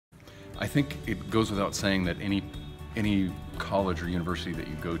I think it goes without saying that any college or university that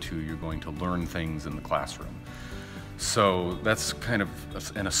you go to, you're going to learn things in the classroom. So that's kind of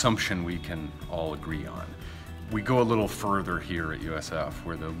an assumption we can all agree on. We go a little further here at USF,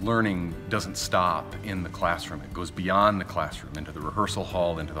 where the learning doesn't stop in the classroom. It goes beyond the classroom, into the rehearsal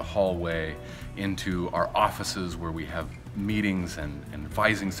hall, into the hallway, into our offices where we have meetings and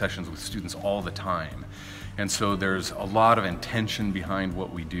advising sessions with students all the time. And so there's a lot of intention behind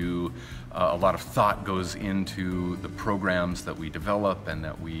what we do. A lot of thought goes into the programs that we develop and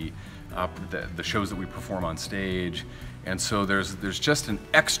that we, the shows that we perform on stage. And so there's just an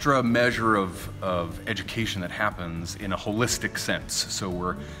extra measure of education that happens in a holistic sense. So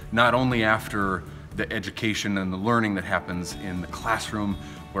we're not only after the education and the learning that happens in the classroom,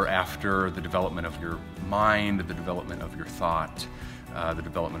 we're after the development of your mind, the development of your thought, the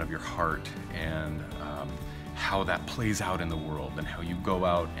development of your heart, and how that plays out in the world, and how you go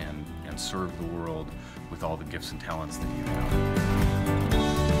out and serve the world with all the gifts and talents that you have.